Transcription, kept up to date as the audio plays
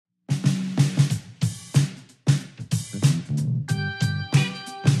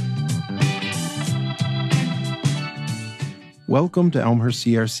Welcome to Elmhurst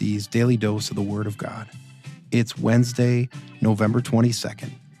CRC's Daily Dose of the Word of God. It's Wednesday, November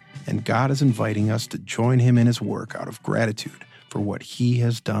 22nd, and God is inviting us to join Him in His work out of gratitude for what He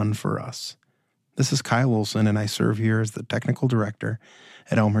has done for us. This is Kyle Olson, and I serve here as the Technical Director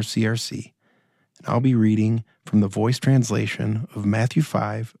at Elmhurst CRC. And I'll be reading from the Voice translation of Matthew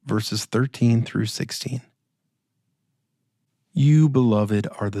 5, verses 13 through 16. You, beloved,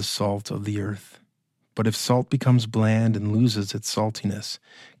 are the salt of the earth. But if salt becomes bland and loses its saltiness,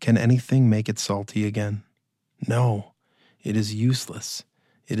 can anything make it salty again? No, it is useless.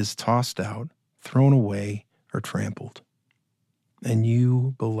 It is tossed out, thrown away, or trampled. And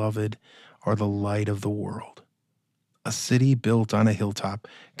you, beloved, are the light of the world. A city built on a hilltop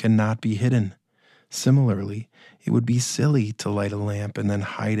cannot be hidden. Similarly, it would be silly to light a lamp and then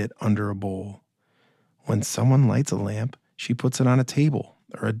hide it under a bowl. When someone lights a lamp, she puts it on a table,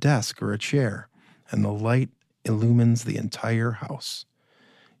 or a desk, or a chair, and the light illumines the entire house.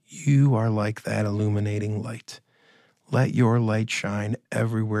 You are like that illuminating light. Let your light shine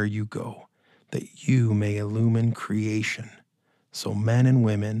everywhere you go, that you may illumine creation, so men and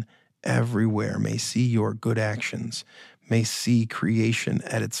women everywhere may see your good actions, may see creation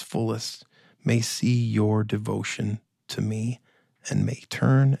at its fullest, may see your devotion to me, and may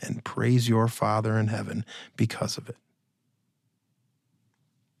turn and praise your Father in heaven because of it.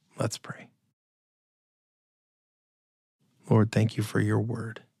 Let's pray. Lord, thank you for your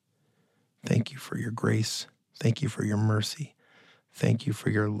word. Thank you for your grace. Thank you for your mercy. Thank you for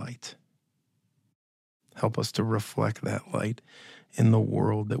your light. Help us to reflect that light in the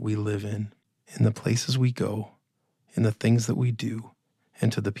world that we live in the places we go, in the things that we do,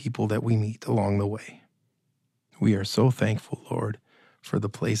 and to the people that we meet along the way. We are so thankful, Lord, for the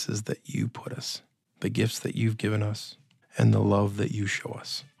places that you put us, the gifts that you've given us, and the love that you show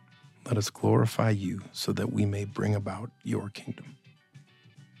us. Let us glorify you so that we may bring about your kingdom.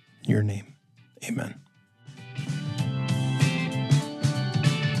 In your name, amen.